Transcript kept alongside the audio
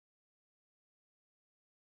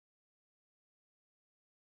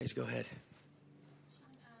Please go ahead.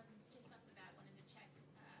 Sean, just off the bat, wanted to check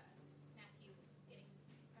Matthew getting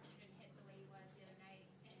pressured and hit the way he was the other night.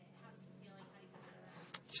 And how's he feeling? How do you feel about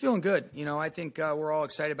that? He's feeling good. I think we're all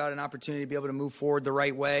excited about an opportunity to be able to move forward the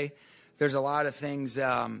right way. There's a lot of things,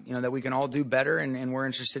 that we can all do better, and we're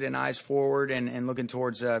interested in eyes forward and looking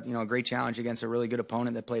towards, a great challenge against a really good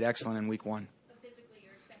opponent that played excellent in week 1. But physically,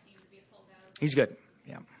 you're expecting him to be a full go? He's good,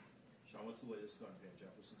 yeah. Sean, what's the latest on Van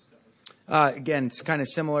Jefferson's status? Again, it's kind of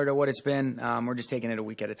similar to what it's been. We're just taking it a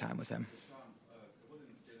week at a time with him. Sean, it wasn't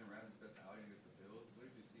Jalen Ramsey's best outing against the Bills. What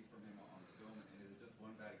did you see from him on film? And is it just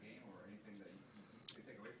one bad game or anything that you could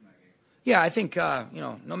take away from that game? Yeah, I think,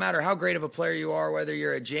 no matter how great of a player you are, whether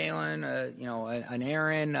you're a Jalen, an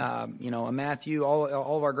Aaron, a Matthew, all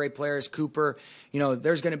of our great players, Cooper,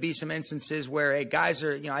 there's going to be some instances where, hey, guys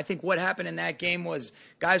are, I think what happened in that game was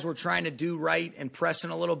guys were trying to do right and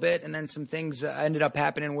pressing a little bit, and then some things ended up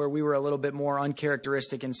happening where we were a little bit more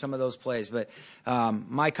uncharacteristic in some of those plays. But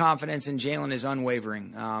my confidence in Jalen is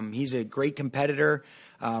unwavering. He's a great competitor.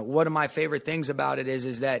 One of my favorite things about it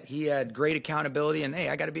is that he had great accountability, and hey,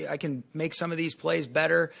 I can make some of these plays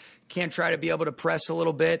better. Can't try to be able to press a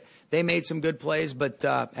little bit. They made some good plays, but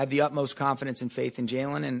have the utmost confidence and faith in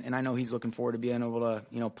Jalen, and I know he's looking forward to being able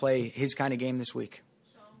to, play his kind of game this week.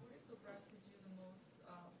 Sean, what surprised you the most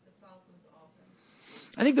of the Falcons'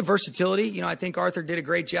 offense? I think the versatility, I think Arthur did a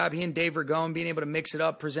great job. He and Dave Ragone being able to mix it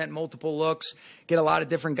up, present multiple looks, get a lot of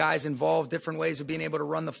different guys involved, different ways of being able to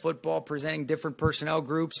run the football, presenting different personnel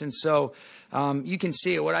groups. And so you can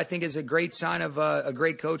see it. What I think is a great sign of a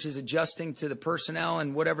great coach is adjusting to the personnel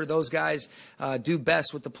and whatever those guys do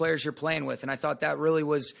best with the players you're playing with. And I thought that really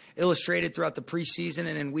was illustrated throughout the preseason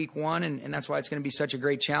and in week 1. And that's why it's going to be such a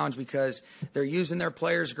great challenge, because they're using their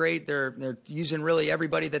players great. They're using really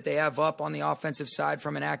everybody that they have up on the offensive side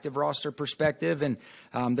from an active roster perspective, and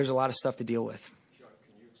there's a lot of stuff to deal with. Sean,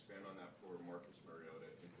 can you expand on that for Marcus Mariota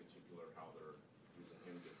in particular, how they're using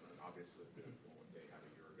him different, obviously different from what they had a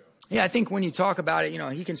year ago? Yeah, I think when you talk about it,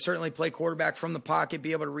 he can certainly play quarterback from the pocket,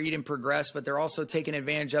 be able to read and progress, but they're also taking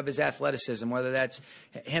advantage of his athleticism, whether that's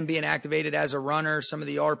him being activated as a runner, some of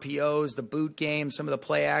the RPOs, the boot game, some of the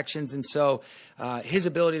play actions. And so his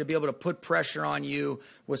ability to be able to put pressure on you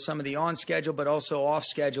with some of the on schedule, but also off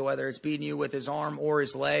schedule, whether it's beating you with his arm or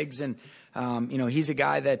his legs. And, he's a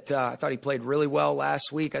guy that I thought he played really well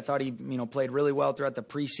last week. I thought he, played really well throughout the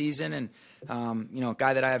preseason, and, a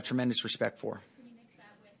guy that I have tremendous respect for. Can you mix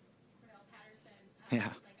that with Cordell Patterson?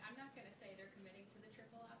 Yeah. I'm not going to say they're committing to the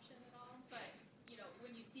triple option at all, but,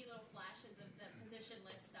 when you see little flashes of the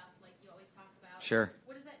positionless stuff like you always talk about, Sure.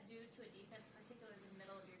 What does that do to a defense, particularly in the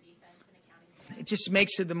middle of your defense and accounting for that? It just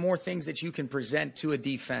makes it the more things that you can present to a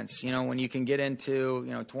defense, when you can get into,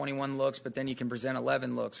 21 looks, but then you can present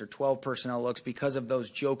 11 looks or 12 personnel looks because of those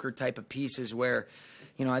joker type of pieces where,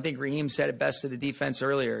 I think Raheem said it best to the defense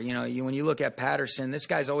earlier. When you look at Patterson, this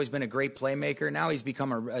guy's always been a great playmaker. Now he's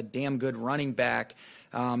become a damn good running back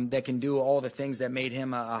that can do all the things that made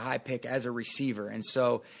him a high pick as a receiver. And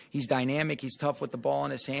so he's dynamic. He's tough with the ball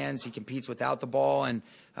in his hands. He competes without the ball. And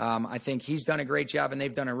I think he's done a great job, and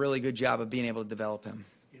they've done a really good job of being able to develop him.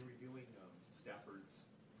 In reviewing Stafford's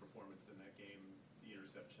performance in that game, the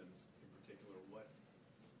interceptions in particular,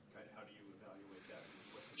 how do you evaluate that?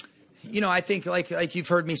 What can you do? I think like you've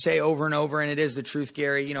heard me say over and over, and it is the truth,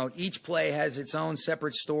 Gary, each play has its own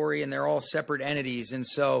separate story, and they're all separate entities. And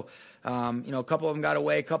so, a couple of them got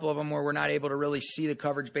away, a couple of them where we're not able to really see the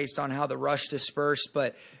coverage based on how the rush dispersed.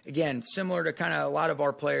 But again, similar to kind of a lot of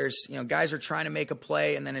our players, guys are trying to make a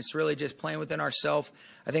play, and then it's really just playing within ourselves.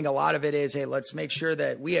 I think a lot of it is, hey, let's make sure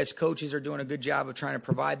that we as coaches are doing a good job of trying to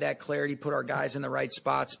provide that clarity, put our guys in the right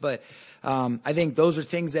spots. But I think those are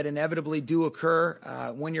things that inevitably do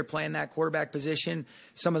occur when you're playing that quarterback position.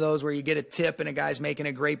 Some of those where you get a tip and a guy's making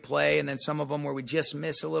a great play, and then some of them where we just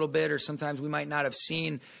miss a little bit, or sometimes we might not have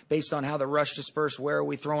seen based on how the rush dispersed, where are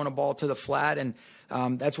we throwing a ball to the flat. And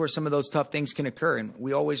that's where some of those tough things can occur. And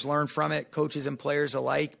we always learn from it, coaches and players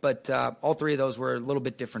alike. But all three of those were a little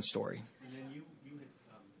bit different story. And then you had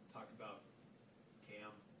talked about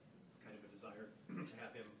Cam, kind of a desire to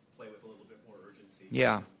have him play with a little bit more urgency.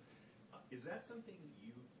 Yeah. Is that something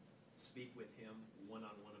you speak with him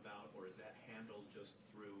one-on-one about, or is that handled just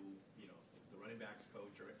through, the running backs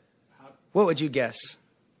coach? Or how? What would you guess?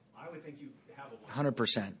 I would think you have a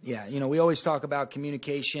 100%. Yeah. We always talk about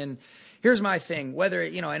communication. Here's my thing,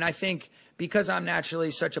 and I think because I'm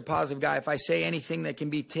naturally such a positive guy, if I say anything that can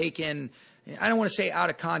be taken I don't want to say out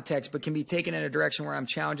of context, but can be taken in a direction where I'm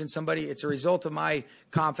challenging somebody. It's a result of my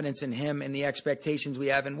confidence in him and the expectations we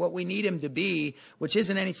have and what we need him to be, which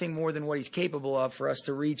isn't anything more than what he's capable of for us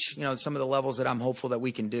to reach, some of the levels that I'm hopeful that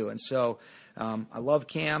we can do. And so I love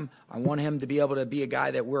Cam. I want him to be able to be a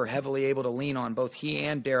guy that we're heavily able to lean on, both he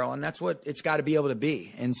and Daryl, and that's what it's got to be able to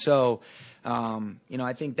be. And so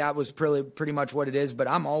I think that was pretty much what it is, but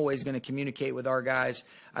I'm always going to communicate with our guys.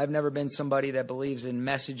 I've never been somebody that believes in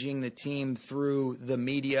messaging the team through the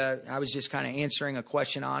media. I was just kind of answering a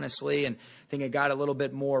question honestly, and I think it got a little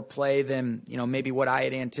bit more play than, maybe what I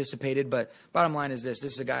had anticipated. But bottom line is this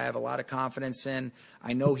is a guy I have a lot of confidence in.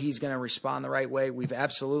 I know he's going to respond the right way. We've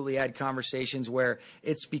absolutely had conversations where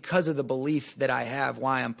it's because of the belief that I have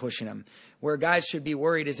why I'm pushing him. Where guys should be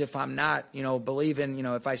worried is if I'm not, believing,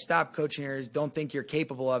 if I stop coaching here, don't think you're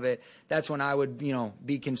capable of it, that's when I would,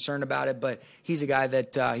 be concerned about it. But he's a guy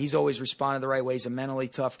that he's always responded the right way. He's a mentally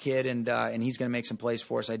tough kid, and he's going to make some plays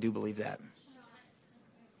for us. I do believe that.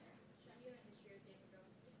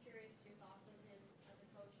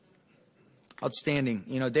 Outstanding.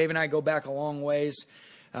 Dave and I go back a long ways.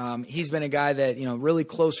 He's been a guy that, really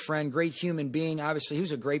close friend, great human being. Obviously, he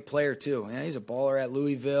was a great player, too. He's a baller at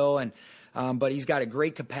Louisville, but he's got a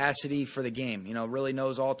great capacity for the game. Really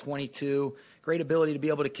knows all 22. Great ability to be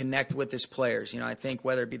able to connect with his players. I think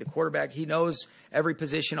whether it be the quarterback, he knows every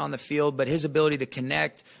position on the field, but his ability to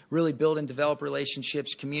connect, really build and develop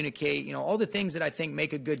relationships, communicate, all the things that I think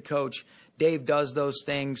make a good coach. Dave does those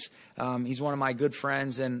things. He's one of my good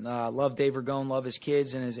friends, and love Dave Ragone, love his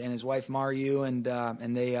kids and his wife Maru, and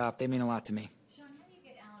they mean a lot to me. Sean, how do you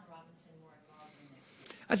get Allen Robinson more involved in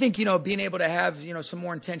this? I think being able to have some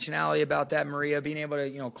more intentionality about that, Maria, being able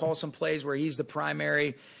to call some plays where he's the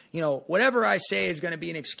primary. Whatever I say is going to be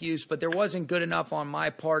an excuse, but there wasn't good enough on my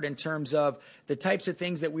part in terms of the types of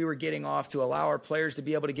things that we were getting off to allow our players to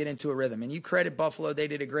be able to get into a rhythm. And you credit Buffalo. They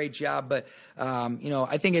did a great job. But,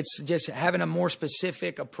 I think it's just having a more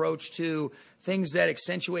specific approach to things that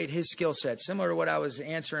accentuate his skill set, similar to what I was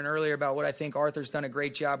answering earlier about what I think Arthur's done a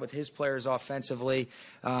great job with his players offensively.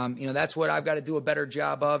 That's what I've got to do a better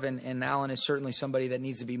job of. And Allen is certainly somebody that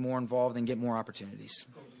needs to be more involved and get more opportunities.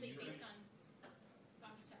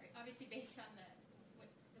 Obviously, based on the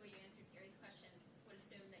way you answered Gary's question, would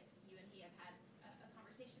assume that you and he have had a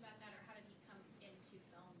conversation about that, or how did he come into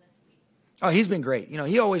film this week? Oh, he's been great.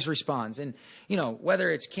 He always responds. And,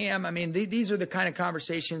 whether it's Cam, these are the kind of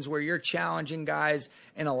conversations where you're challenging guys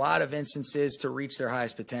in a lot of instances to reach their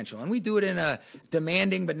highest potential. And we do it in a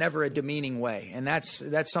demanding but never a demeaning way. And that's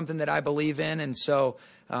something that I believe in. And so,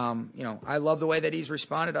 I love the way that he's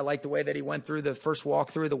responded. I like the way that he went through the first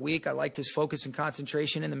walkthrough of the week. I liked his focus and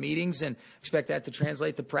concentration in the meetings, and expect that to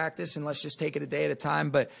translate to practice. And let's just take it a day at a time.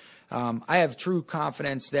 But I have true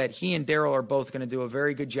confidence that he and Daryl are both going to do a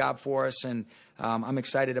very good job for us. And I'm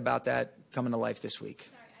excited about that coming to life this week.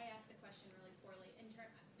 Sorry, I asked the question really poorly.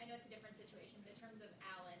 I know it's a different situation, but in terms of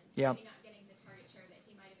Allen, yeah. Maybe not getting the target share that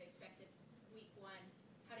he might have expected week one,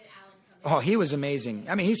 how did Allen come in? Oh, he was amazing.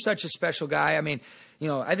 He's such a special guy.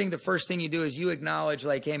 I think the first thing you do is you acknowledge,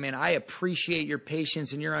 like, hey, man, I appreciate your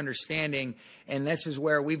patience and your understanding, and this is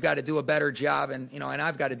where we've got to do a better job, and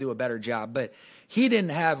I've got to do a better job. But he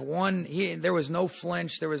didn't have there was no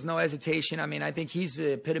flinch, there was no hesitation. I think he's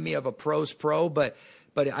the epitome of a pro's pro, but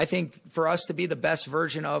I think for us to be the best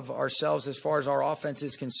version of ourselves as far as our offense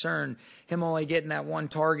is concerned, him only getting that one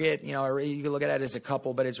target, you can look at it as a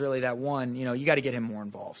couple, but it's really that one, you got to get him more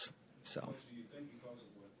involved. So. Do you think because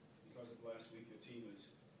of last week, your team is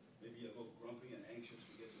maybe a little grumpy and anxious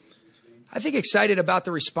to get to this week's game? I think excited about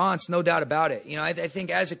the response, no doubt about it. I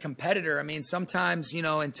think as a competitor, sometimes,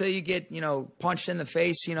 until you get, punched in the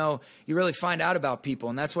face, you really find out about people.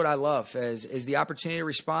 And that's what I love is the opportunity to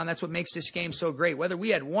respond. That's what makes this game so great. Whether we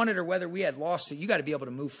had won it or whether we had lost it, you got to be able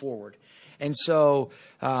to move forward. And so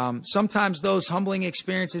sometimes those humbling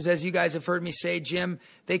experiences, as you guys have heard me say, Jim,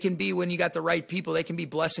 they can be when you got the right people. They can be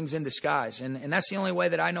blessings in disguise. And that's the only way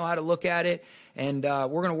that I know how to look at it. And we're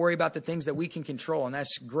going to worry about the things that we can control. And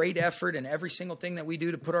that's great effort in every single thing that we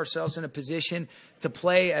do to put ourselves in a position to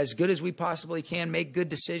play as good as we possibly can, make good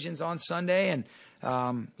decisions on Sunday. And,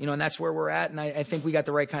 and that's where we're at. And I think we got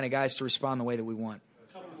the right kind of guys to respond the way that we want.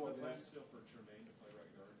 How much is left still for Tremaine to play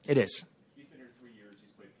right guard? It is. He's been here 3 years. He's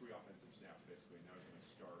played 3 offensive snaps, basically. Now he's going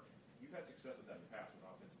to start. You've had success with that in the past with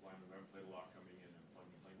offensive linemen who haven't played a lot coming in and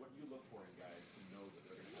plugging and playing. What do you look for in guys to know that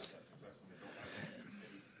they're going to have that success when they don't have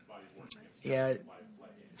any body work against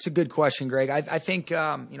It's a good question, Greg. I think,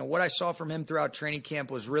 what I saw from him throughout training camp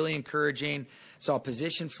was really encouraging. saw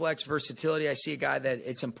position flex versatility. I see a guy that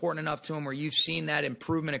it's important enough to him where you've seen that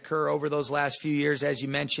improvement occur over those last few years, as you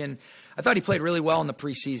mentioned. I thought he played really well in the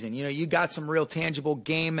preseason. You know, you got some real tangible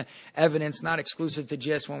game evidence, not exclusive to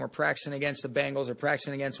just when we're practicing against the Bengals or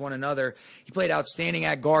practicing against one another. He played outstanding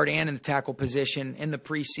at guard and in the tackle position in the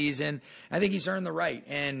preseason. I think he's earned the right.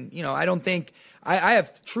 And, you know, I don't think I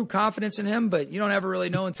have true confidence in him, but you don't ever really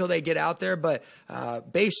know until they get out there. But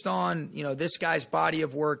based on, you know, this guy's body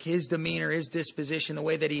of work, his demeanor, his disposition, the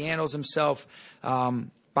way that he handles himself,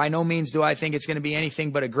 by no means do I think it's going to be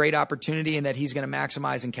anything but a great opportunity and that he's going to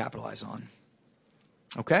maximize and capitalize on.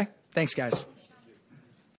 Okay? Thanks, guys.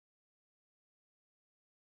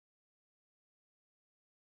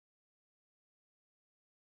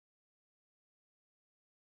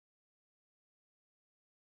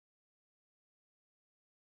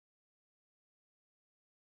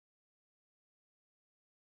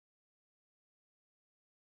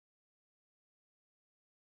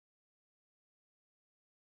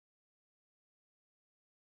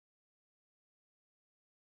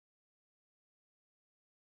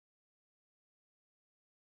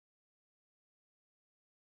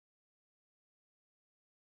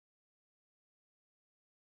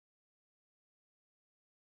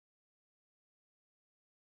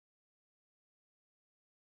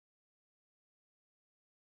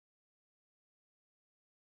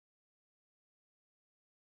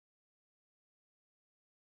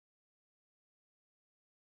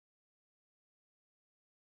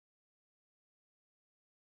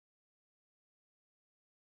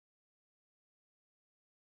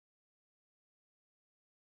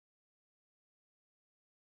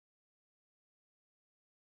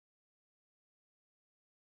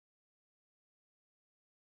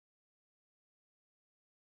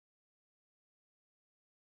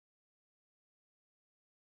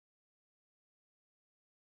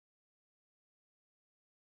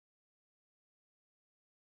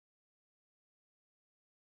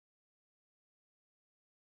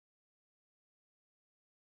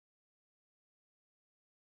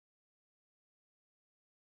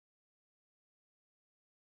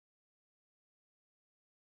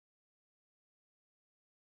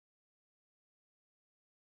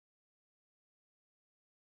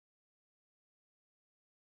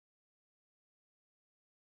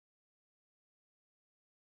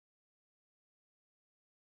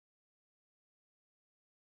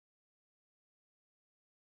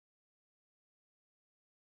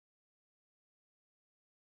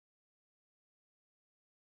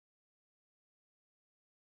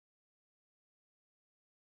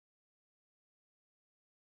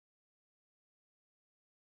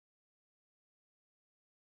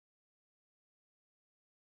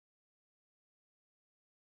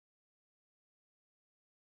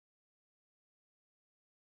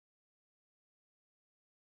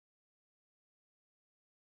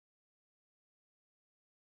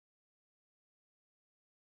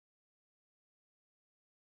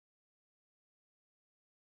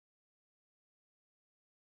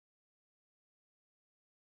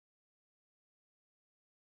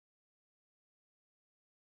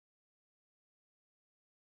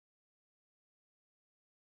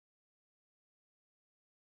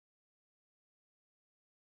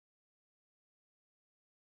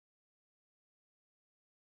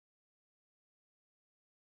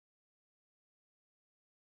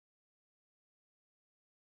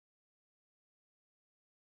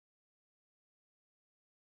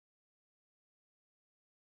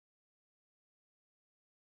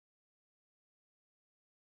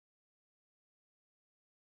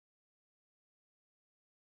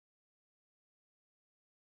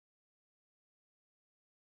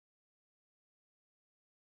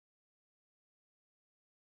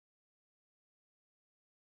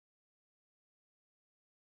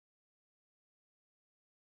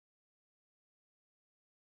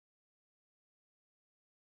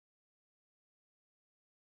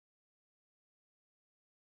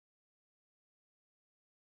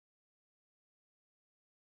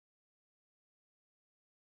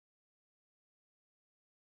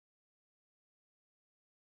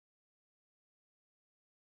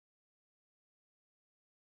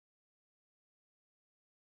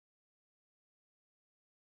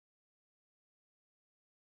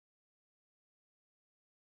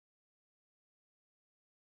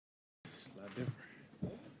 It's a lot different. How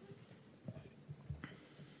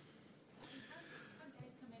did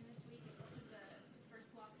guys come in this week? What was the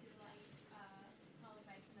first walkthrough like, followed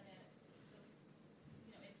by some of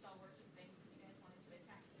the install work and things that you guys wanted to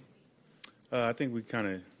attack this week? I think we kind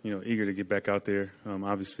of, eager to get back out there.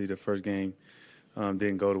 Obviously, the first game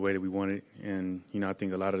didn't go the way that we wanted, and I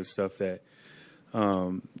think a lot of the stuff that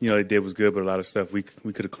they did was good, but a lot of stuff we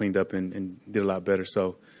could have cleaned up and did a lot better.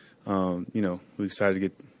 So, we excited to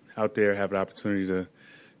get out there, have an opportunity to,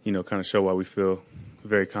 kind of show why we feel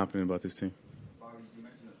very confident about this team. Bobby, you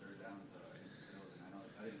mentioned the third downs in the field, and I know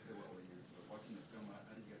I didn't say what were you, but watching the film, how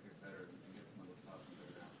did you guys get better and get some of those stops on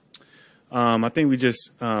third down? I think we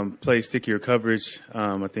just play stickier coverage.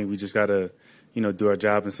 I think we just got to, do our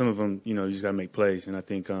job. And some of them, you just got to make plays. And I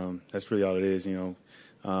think that's really all it is. A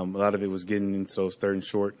lot of it was getting into those third and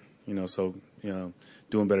short, doing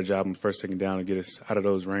a better job on first, second down to get us out of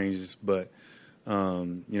those ranges. But,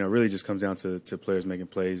 it really just comes down to players making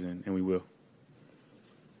plays, and we will.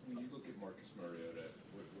 When you look at Marcus Mariota,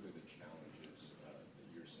 what are the challenges that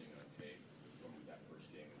you're seeing on tape from that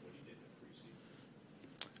first game and what he did in the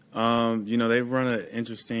preseason? They run an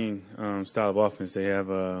interesting style of offense. They have,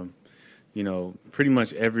 pretty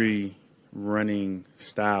much every running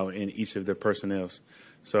style in each of their personnels.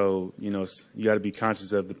 So, you got to be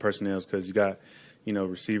conscious of the personnels because you got,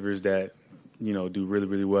 receivers that, do really,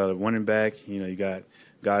 really well at running back. You got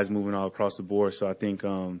guys moving all across the board. So I think,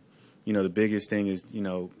 the biggest thing is,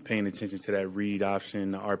 paying attention to that read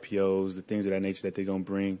option, the RPOs, the things of that nature that they're going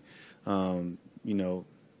to bring.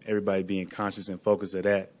 Everybody being conscious and focused of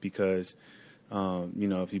that because,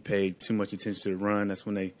 if you pay too much attention to the run, that's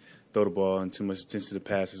when they throw the ball, and too much attention to the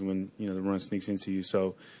pass is when, the run sneaks into you.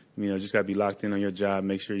 So, just got to be locked in on your job,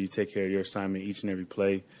 make sure you take care of your assignment each and every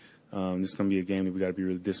play. This is going to be a game that we got to be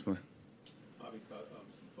really disciplined. Bobby saw some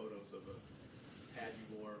photos of a pad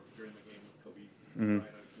you wore during the game with Kobe Mm-hmm.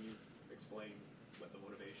 Bryant. Can you explain what the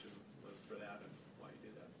motivation was for that and why you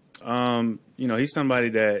did that? He's somebody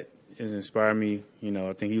that has inspired me.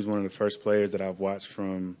 I think he was one of the first players that I've watched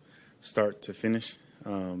from start to finish.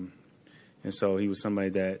 And so he was somebody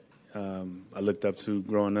that I looked up to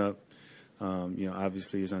growing up.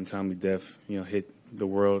 Obviously his untimely death, hit the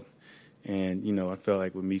world. And, I felt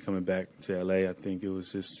like with me coming back to L.A., I think it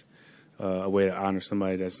was just a way to honor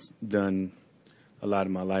somebody that's done a lot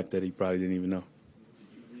of my life that he probably didn't even know.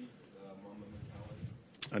 Did you read Mamba Mentality?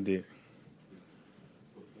 I did.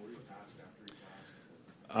 Before you passed, after you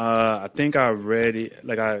passed? I think I read it.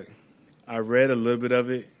 Like I read a little bit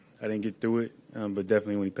of it. I didn't get through it, but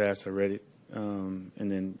definitely when he passed, I read it. And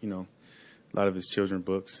then, a lot of his children's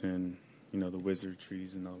books and, the wizard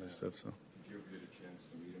trees and all that stuff. So. Did you ever get a chance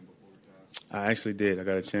to meet him before he passed? I actually did. I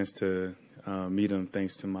got a chance to meet him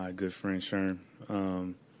thanks to my good friend Sherm.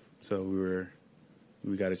 So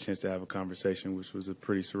we got a chance to have a conversation, which was a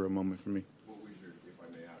pretty surreal moment for me. What was your, if I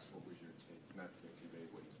may ask, what was your take, not to convey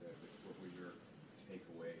what he said, but what was your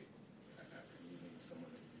takeaway after meeting someone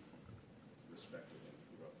that you respected and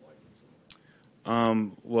grew up liking so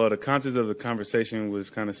much? Well, the context of the conversation was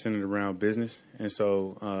kind of centered around business. And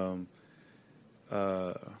so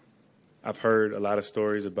I've heard a lot of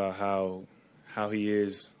stories about how he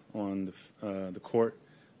is on the court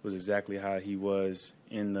was exactly how he was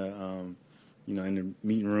in the in the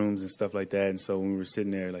meeting rooms and stuff like that. And so when we were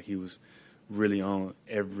sitting there, like he was really on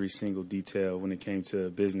every single detail when it came to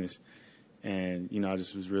business. And I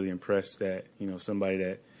just was really impressed that somebody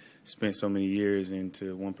that spent so many years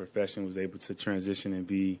into one profession was able to transition and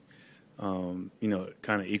be kind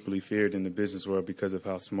of equally feared in the business world because of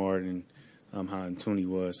how smart and how in tune he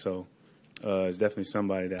was. So it's definitely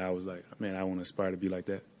somebody that I was like, man, I want to aspire to be like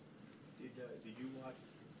that. Did you watch,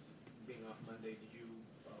 being off Monday, did you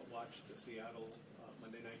watch the Seattle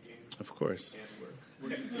Monday night game? Of course. And were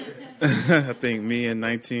you I think me and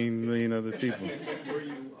 19 million other people. were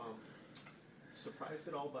you surprised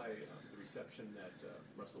at all by the reception that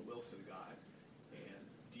Russell Wilson got? And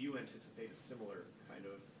do you anticipate a similar kind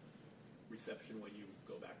of reception when you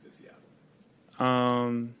go back to Seattle?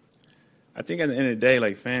 I think at the end of the day,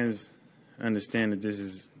 like fans understand that this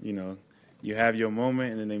is, you have your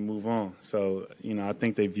moment and then they move on. So, I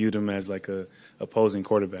think they viewed him as like a opposing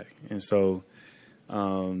quarterback. And so,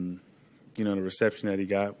 the reception that he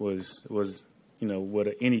got was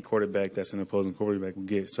what any quarterback that's an opposing quarterback would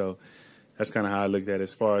get. So that's kind of how I looked at it.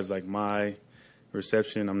 As far as like my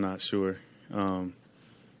reception, I'm not sure.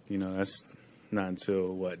 That's not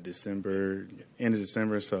until December, end of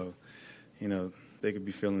December. So, they could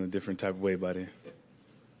be feeling a different type of way by then.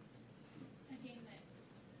 A game that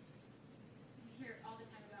we hear all the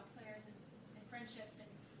time about players and friendships, and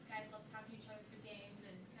guys love talking to each other through games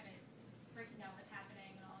and kind of breaking down what's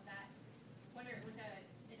happening and all of that. Wonder with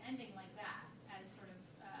an ending like that, as sort of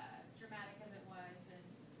dramatic as it was, and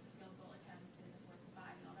the field goal attempt in the 4th and 5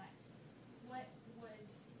 and all that. What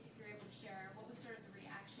was, if you're able to share, what was sort of the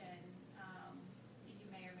reaction that you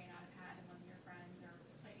may or may not have had among your friends or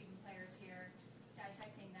even players here?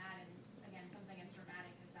 Dissecting that, and again, something as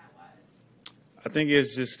dramatic as that was. I think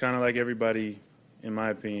it's just kind of like everybody in my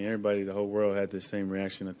opinion, everybody, the whole world had the same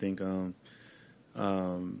reaction. I think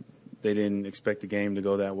they didn't expect the game to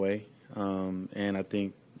go that way. And I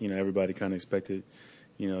think, everybody kind of expected,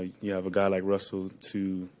 you have a guy like Russell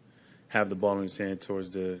to have the ball in his hand towards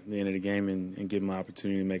the end of the game and give him an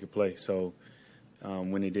opportunity to make a play. So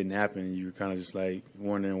when it didn't happen, you were kind of just like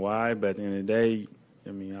wondering why. But at the end of the day,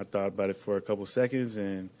 I thought about it for a couple seconds,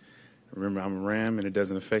 and remember, I'm a Ram, and it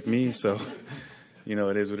doesn't affect me. So,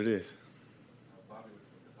 it is what it is. Bobby,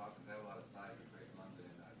 with the Falcons, they have a lot of size with Drake London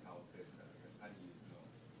and Kyle Pitts. I guess how do you,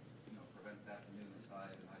 prevent that from using their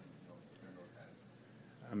size, and how do you, defend those guys?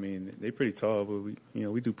 They're pretty tall, but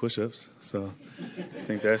we do push-ups. So I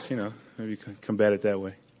think that's, maybe combat it that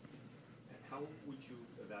way. And how would you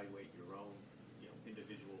evaluate your own,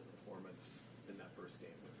 individual performance in that first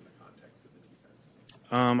game within the context of the defense?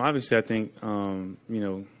 Obviously, I think,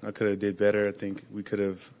 I could have did better. I think we could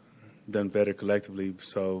have done better collectively.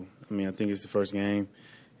 So, I think it's the first game.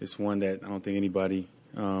 It's one that I don't think anybody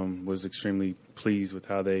was extremely pleased with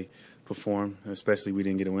how they performed, especially we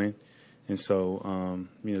didn't get a win. And so,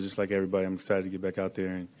 just like everybody, I'm excited to get back out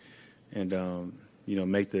there and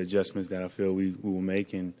make the adjustments that I feel we will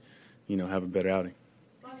make and, have a better outing.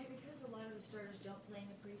 Bobby, because a lot of the starters don't play in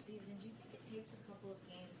the preseason, do you think it takes a couple of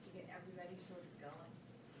games to get everybody sort of going?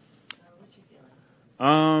 What's your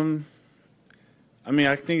feeling?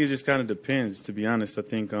 I think it just kind of depends, to be honest. I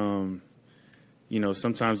think,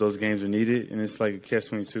 sometimes those games are needed, and it's like a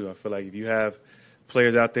catch-22. I feel like if you have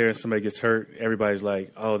players out there and somebody gets hurt, everybody's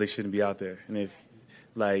like, oh, they shouldn't be out there. And if,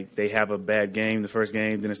 they have a bad game the first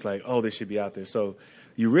game, then it's like, oh, they should be out there. So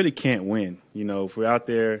you really can't win. If we're out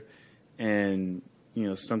there and,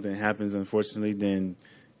 something happens, unfortunately, then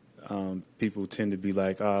people tend to be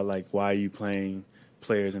like, why are you playing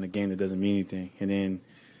players in a game that doesn't mean anything? And then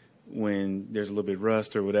when there's a little bit of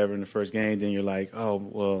rust or whatever in the first game, then you're like, oh,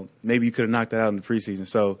 well, maybe you could have knocked that out in the preseason.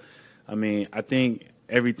 So, I think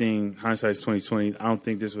everything, hindsight's 2020. I don't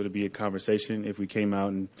think this would be a conversation if we came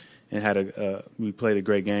out and had we played a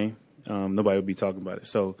great game. Nobody would be talking about it.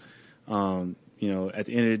 So, at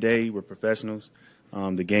the end of the day, we're professionals.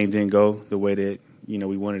 The game didn't go the way that,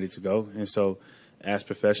 we wanted it to go. And so as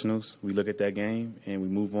professionals, we look at that game and we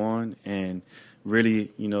move on. And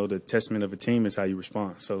really, the testament of a team is how you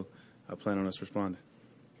respond. So I plan on us responding.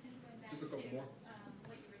 And going back to what you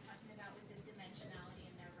were talking about with the dimensionality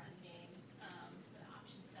in their run game, some of the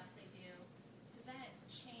option stuff they do, does that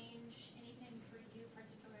change anything for you,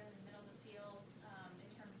 particularly in the middle of the field,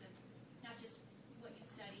 in terms of not just what you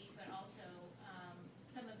study, but also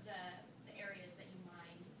some of the areas that you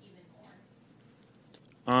mind even more?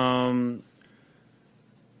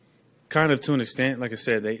 Kind of to an extent. Like I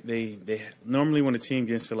said, they normally when a team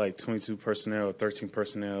gets to 22 personnel or 13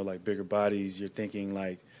 personnel, bigger bodies, you're thinking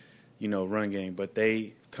run game. But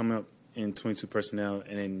they come up in 22 personnel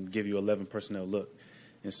and then give you 11 personnel look.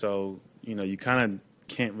 And so, you kind of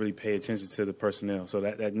can't really pay attention to the personnel. So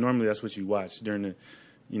that normally that's what you watch during the,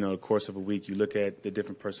 the course of a week. You look at the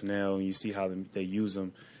different personnel and you see how they use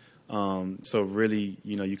them. So really,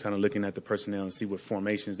 you're kind of looking at the personnel and see what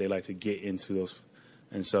formations they like to get into those.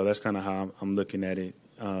 And so that's kind of how I'm looking at it.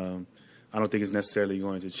 I don't think it's necessarily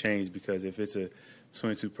going to change because if it's a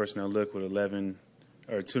 22 personnel look with 11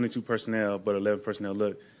 or 22 personnel but 11 personnel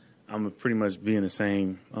look, I'm gonna pretty much be in the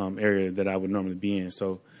same area that I would normally be in.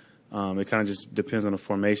 So it kind of just depends on the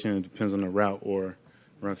formation. It depends on the route or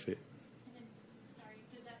run fit. And then, sorry,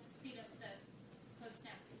 does that speed up the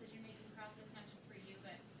post-snap decision-making process, not just for you,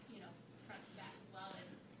 but, front to back as well? And,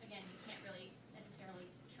 again, you can't really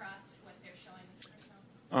necessarily trust what they're showing with the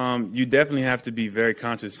personnel. You definitely have to be very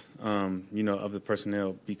conscious, of the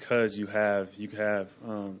personnel because you have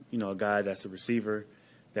a guy that's a receiver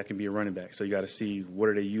that can be a running back. So you got to see what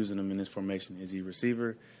are they using him in this formation. Is he a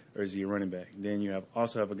receiver or is he a running back? Then you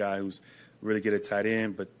also have a guy who's really good at tight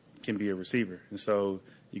end but can be a receiver. And so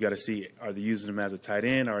you got to see, are they using him as a tight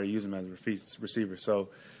end or are they using him as a receiver? So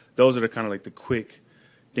those are the kind of the quick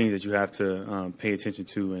things that you have to pay attention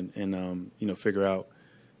to and figure out,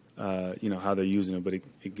 how they're using it. But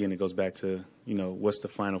again, it goes back to, what's the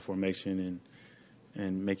final formation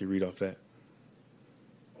and make it read off that.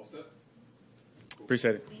 All set?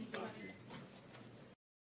 Appreciate it. Thank you.